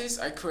spices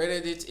I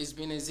created it's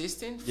been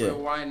existing for a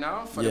while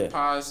now. For the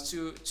past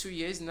two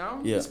years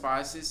now, the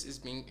spices has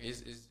been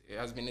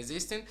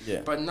existing.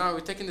 Yeah. But now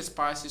we're taking the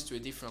spices to a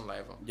different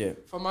level. Yeah.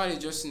 Formerly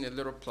just in a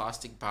little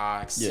plastic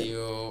bag,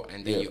 seal,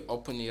 and then you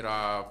open it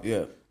up.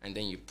 Yeah. And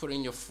then you put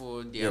in your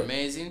food. They're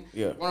amazing.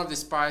 Yeah. One of the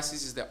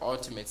spices is the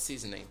ultimate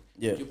seasoning.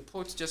 Yeah. You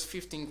put just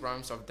 15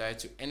 grams of that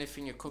to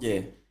anything you're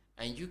cooking. Yeah.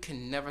 And you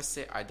can never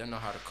say, I don't know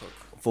how to cook.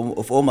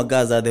 For all my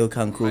guys out there who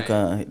can cook,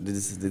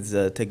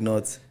 take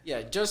notes.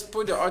 Yeah, just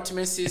put the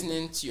ultimate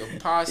seasoning to your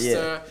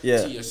pasta,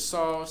 to your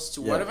sauce,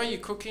 to whatever you're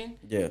cooking.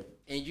 Yeah.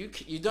 And you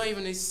don't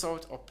even need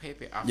salt or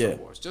pepper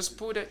afterwards. Just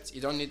put it.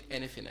 You don't need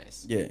anything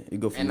else. Yeah, you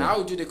go from there. And I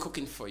will do the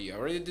cooking for you. I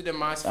already do the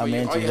math for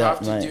you. All you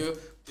have to do,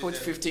 put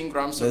 15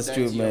 grams of that.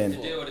 That's true, man.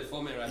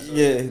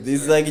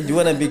 It's like you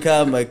want to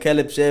become a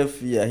Caleb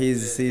chef. Yeah,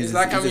 he's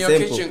like I'm in your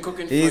kitchen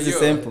cooking for you. He's a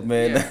sample,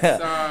 man.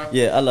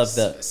 Yeah, I love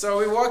that. So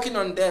we're working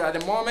on that. At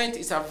the moment,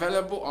 it's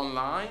available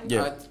online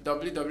at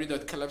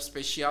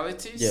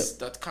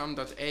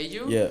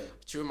www.calebspecialities.com.au. Yeah.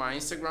 Through my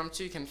Instagram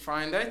too, you can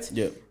find it.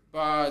 Yeah.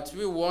 But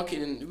we're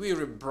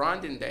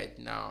rebranding that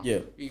now.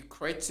 Yeah. We're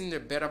creating a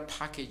better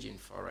packaging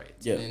for it.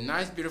 Yeah. A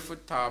nice, beautiful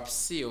top,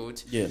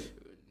 sealed. Yeah.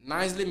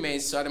 Nicely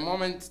made. So at the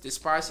moment, the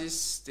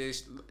spices, the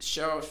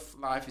shelf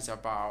life is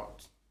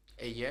about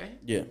a year.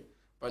 Yeah.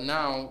 But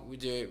now with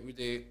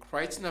the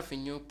creating of a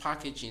new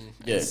packaging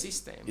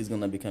system, it's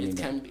gonna be coming.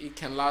 It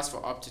can last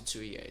for up to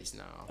 2 years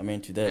now. I mean,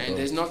 to that. And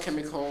there's no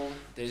chemical.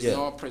 There's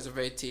no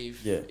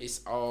preservative. Yeah.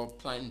 It's all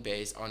plant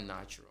based, all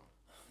natural.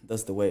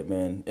 That's the way,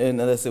 man.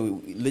 And as I said,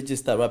 let's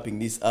just start wrapping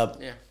this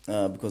up. Yeah.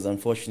 Because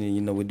unfortunately,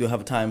 we do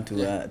have time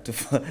to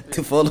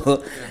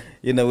follow.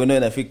 Yeah. We're not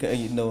in Africa.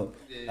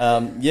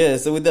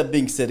 So with that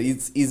being said,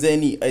 is there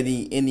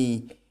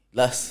any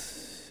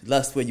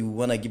last word you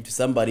wanna give to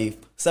somebody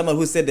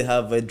who said they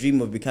have a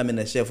dream of becoming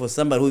a chef, or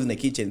somebody who's in the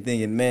kitchen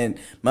thinking, man,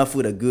 my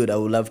food are good. I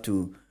would love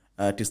to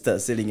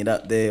start selling it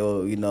out there,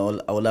 or I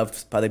would love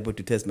for people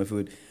to taste my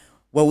food.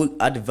 What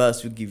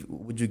advice would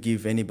you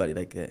give anybody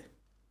like that?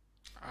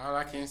 All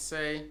I can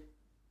say,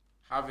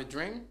 have a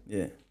dream.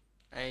 Yeah.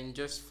 And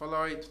just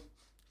follow it.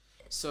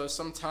 So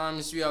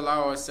sometimes we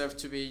allow ourselves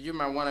to be, you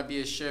might want to be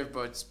a chef,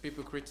 but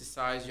people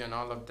criticize you and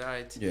all of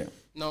that. Yeah.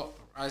 No,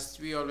 as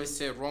we always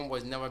say, Rome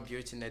was never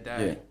built in a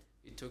day. Yeah.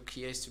 It took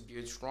years to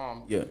build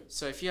Rome. Yeah.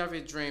 So if you have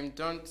a dream,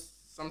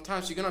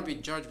 sometimes you're going to be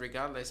judged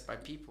regardless by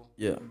people.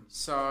 Yeah.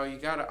 So you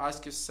got to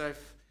ask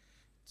yourself,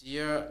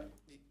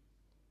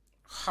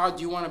 how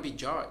do you want to be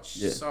judged?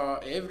 Yeah. So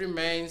every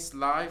man's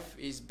life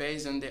is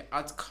based on the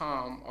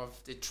outcome of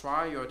the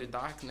trial or the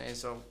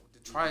darkness of the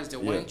trials they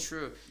went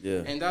through.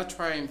 Yeah. And that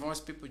trial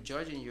involves people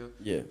judging you.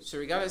 Yeah. So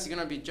regardless, you're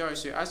going to be judged.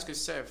 So you ask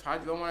yourself, how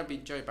do I want to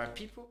be judged, by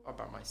people or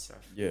by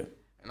myself? Yeah.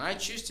 And I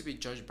choose to be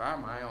judged by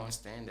my own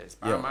standards,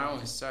 by my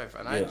own self.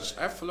 And I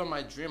follow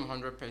my dream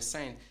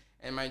 100%.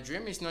 And my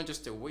dream is not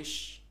just a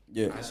wish,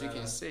 as you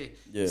can see.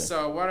 Yeah.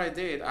 So what I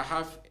did, I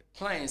have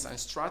plans and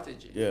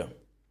strategy. Yeah.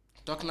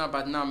 Talking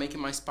about now making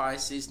my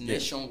spices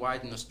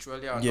nationwide in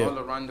Australia and all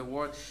around the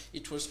world.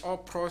 It was all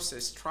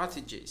process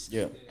strategies.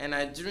 Yeah. And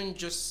I didn't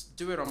just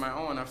do it on my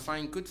own. I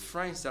find good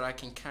friends that I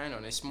can count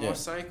on, a small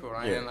cycle,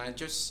 right? Yeah. And I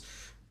just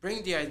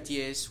bring the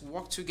ideas,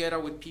 work together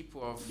with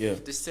people of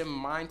the same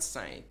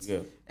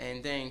mindset,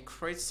 and then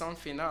create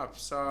something up.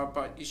 So,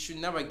 but you should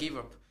never give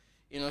up.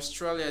 In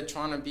Australia,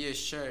 trying to be a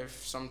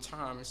chef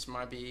sometimes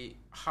might be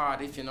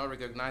hard if you're not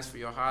recognized for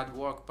your hard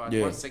work. But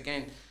once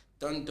again,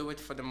 don't do it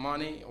for the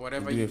money,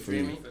 whatever you're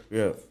dreaming.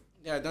 Yeah,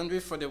 don't do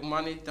it for the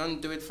money. Don't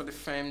do it for the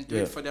fame. Do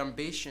it for the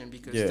ambition,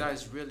 because that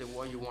is really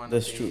what you want to be.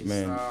 That's true,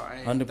 man. So,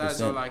 100%.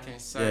 That's all I can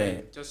say.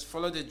 Yeah. Just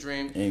follow the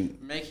dream,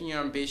 making your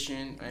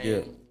ambition,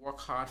 and work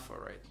hard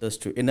for it. That's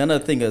true. And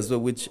another thing as well,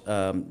 which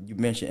you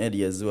mentioned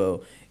earlier as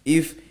well,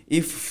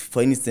 if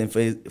for instance,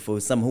 for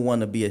someone who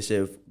want to be a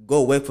chef,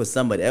 go work for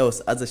somebody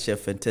else as a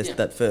chef and test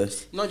that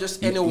first. Not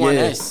just anyone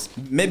else.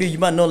 Maybe you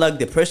might not like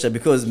the pressure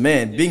because,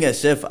 man, being a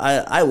chef,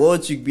 I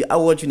watch you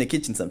in the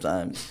kitchen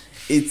sometimes.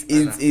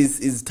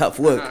 It's tough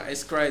work.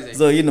 It's crazy.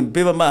 So,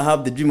 people might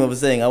have the dream of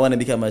saying, I want to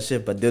become a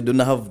chef, but they do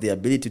not have the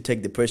ability to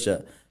take the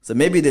pressure. So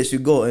maybe they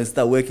should go and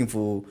start working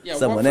for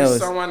someone else.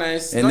 Someone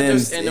else, and not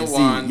just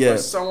anyone, but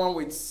someone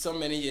with so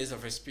many years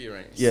of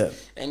experience. Yeah.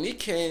 And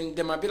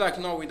they might be like,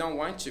 no, we don't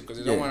want to because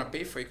they don't want to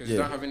pay for it because you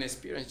don't have any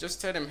experience. Just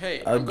tell them,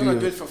 hey, I'm going to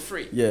do it for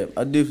free. Yeah,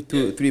 I'll do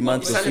 3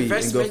 months for free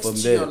and go from there. It's an investment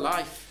to your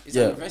life. It's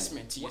an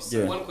investment to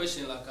yourself. One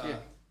question,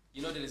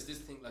 there is this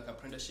thing like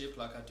apprenticeship,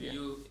 do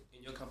you,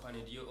 in your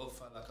company, do you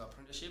offer like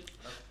apprenticeship?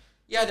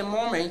 Yeah, at the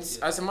moment,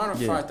 as a matter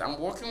of fact, I'm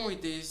working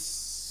with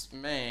this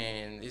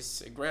man.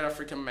 He's a great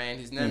African man.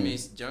 His name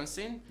is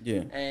Johnson.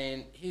 Yeah.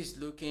 And he's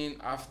looking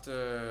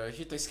after,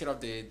 he takes care of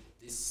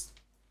this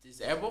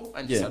disabled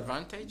and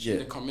disadvantaged in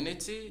the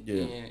community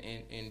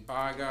in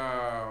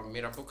Baga,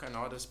 Mirapuka, and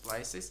all those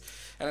places.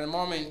 And at the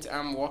moment,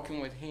 I'm working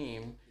with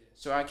him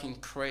so I can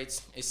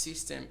create a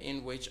system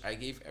in which I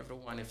give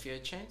everyone a fair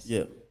chance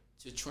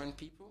to train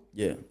people.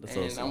 Yeah, that's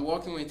awesome. I'm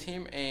working with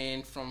him,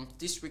 and from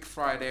this week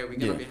Friday, we're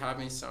going to be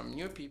having some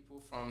new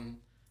people from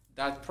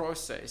that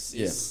process.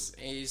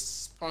 Is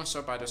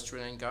sponsored by the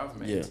Australian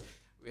government,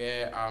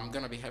 where I'm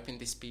going to be helping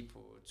these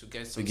people to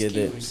get some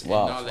skills and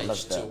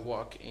knowledge to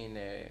work in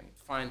a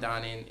fine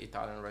dining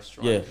Italian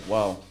restaurant. Yeah,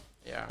 wow.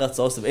 Yeah. That's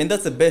awesome. And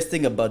that's the best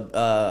thing about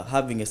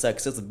having a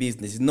successful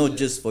business. It's not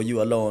just for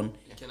you alone.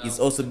 It's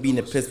also being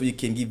a place where you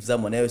can give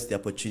someone else the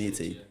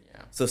opportunity.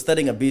 So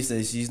starting a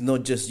business is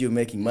not just you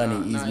making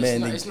money.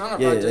 It's not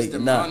about just the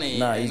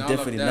money. It's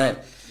definitely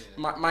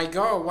not. My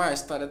goal, why I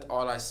started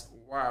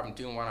why I'm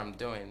doing what I'm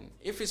doing.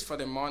 If it's for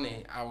the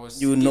money, I was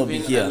given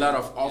a lot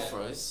of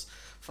offers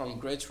from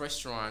great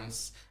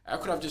restaurants. I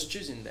could have just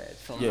chosen that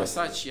from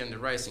Versace and the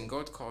rest in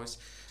Gold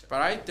Coast.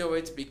 But I do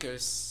it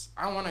because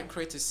I want to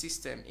create a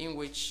system in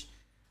which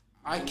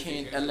I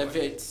can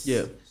elevate,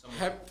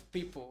 help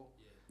people,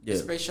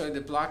 especially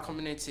the black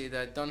community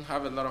that don't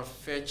have a lot of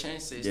fair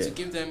chances, to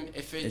give them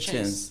a fair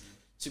chance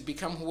to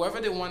become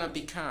whoever they want to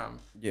become.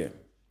 Yeah.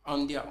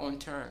 On their own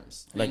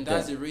terms. And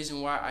that's the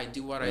reason why I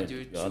do what I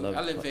do, to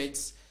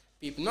elevate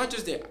people, not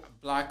just the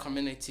black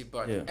community,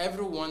 but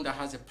everyone that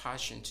has a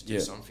passion to do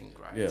something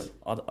great. Yeah,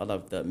 I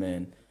love that,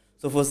 man.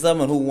 So for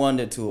someone who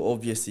wanted to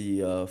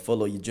obviously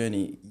follow your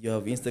journey, you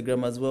have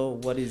Instagram as well.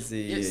 What is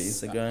the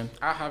Instagram?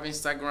 I have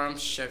Instagram,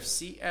 Chef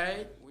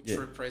CA, which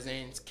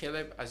represents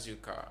Caleb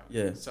Azuka.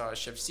 Yeah. So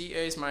Chef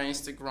CA is my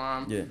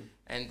Instagram. Yeah.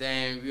 And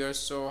then we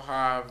also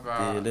have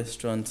the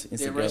restaurant Instagram.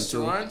 The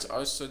restaurant too.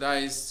 Also,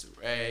 that is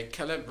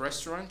Caleb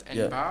Restaurant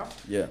and Bar.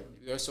 Yeah.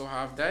 We also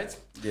have that.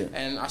 Yeah.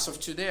 And as of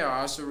today,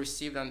 I also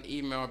received an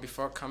email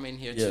before coming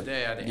here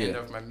today at the end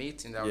of my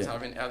meeting that I was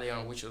having earlier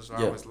on, which was why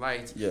I was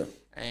late. Yeah.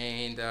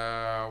 And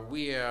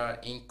we are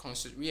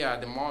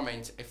at the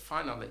moment a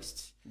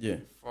finalist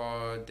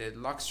for the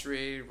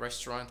Luxury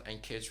Restaurant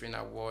and Catering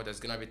Award that's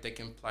going to be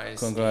taking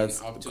place in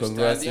Up2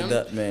 Stadium. To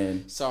that,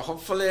 man. So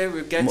hopefully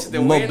we'll get to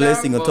the winner. More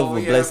blessing on top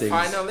of blessings.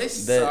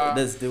 Finalists.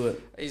 Let's do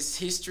it. It's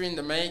history in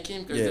the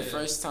making because the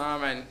first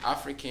time an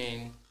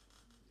African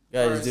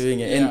guy is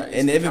doing it.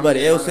 And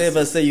everybody else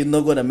ever say you're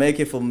not going to make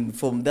it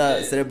from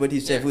that celebrity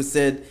chef who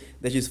said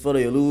that you follow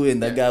your Lou,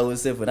 and that guy who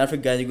said for an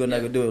African you're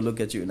gonna do it. Look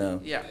at you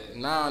now. Yeah,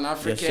 now an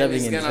African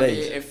is gonna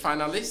be a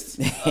finalist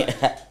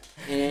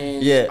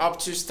in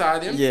Up2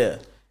 Stadium. Yeah,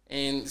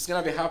 and it's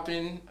gonna be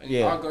happening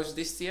in August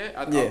this year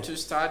at Up2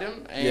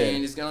 Stadium,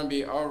 and it's gonna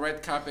be all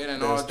red carpet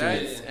and all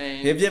that.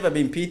 And have you ever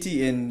been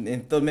pity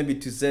and thought maybe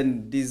to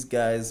send these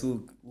guys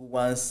who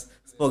once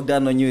spoke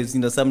down on you,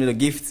 some little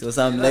gifts or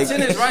something like that?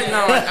 The thing is, right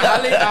now,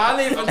 I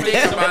don't even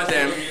think about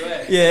them.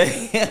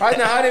 Yeah. Right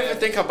now, I don't even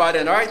think about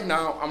it. Right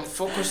now, I'm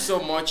focused so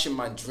much in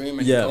my dream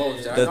and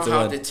goals. I don't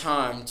have the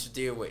time to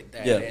deal with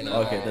that. Yeah.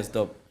 Okay, that's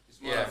dope.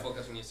 It's more like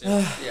focus on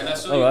yourself. And I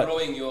saw you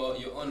growing your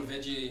own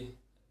veggie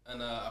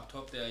and up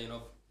top there,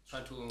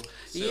 trying to sell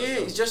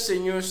stuff. It's just a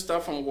new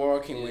stuff I'm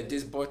working with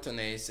this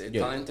botanist, a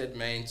talented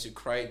man to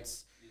create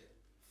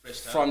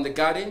from the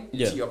garden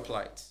to your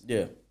plate.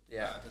 Yeah.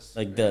 Yeah,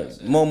 like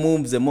that. More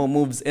moves.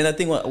 And I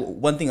think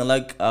one thing I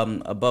like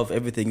above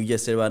everything you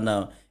just said right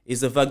now is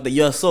the fact that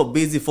you are so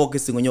busy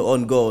focusing on your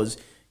own goals,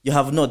 you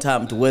have no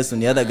time to waste on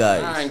the other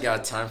guys. I ain't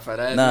got time for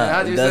that.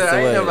 Nah, that's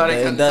the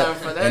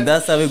way. And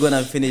that's how we're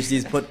gonna finish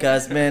this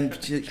podcast, man.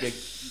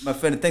 My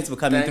friend, thanks for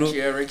coming through. Thank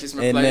you, Eric. It's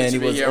my pleasure to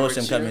be here. And man, it was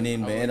awesome coming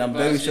in, man. And I'm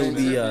very sure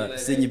we'll be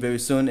seeing you very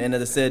soon. And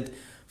as I said,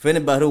 for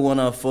anybody who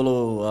wanna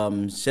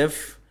follow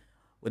Chef,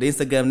 what the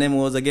Instagram name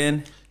was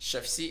again?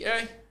 Chef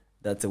CA.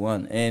 That's the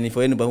one. And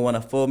for anybody who want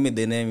to follow me,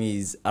 the name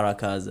is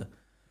Arakaza.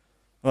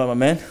 All right, my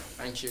man.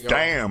 Thank you.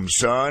 Damn,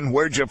 son.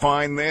 Where'd you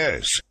find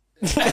this?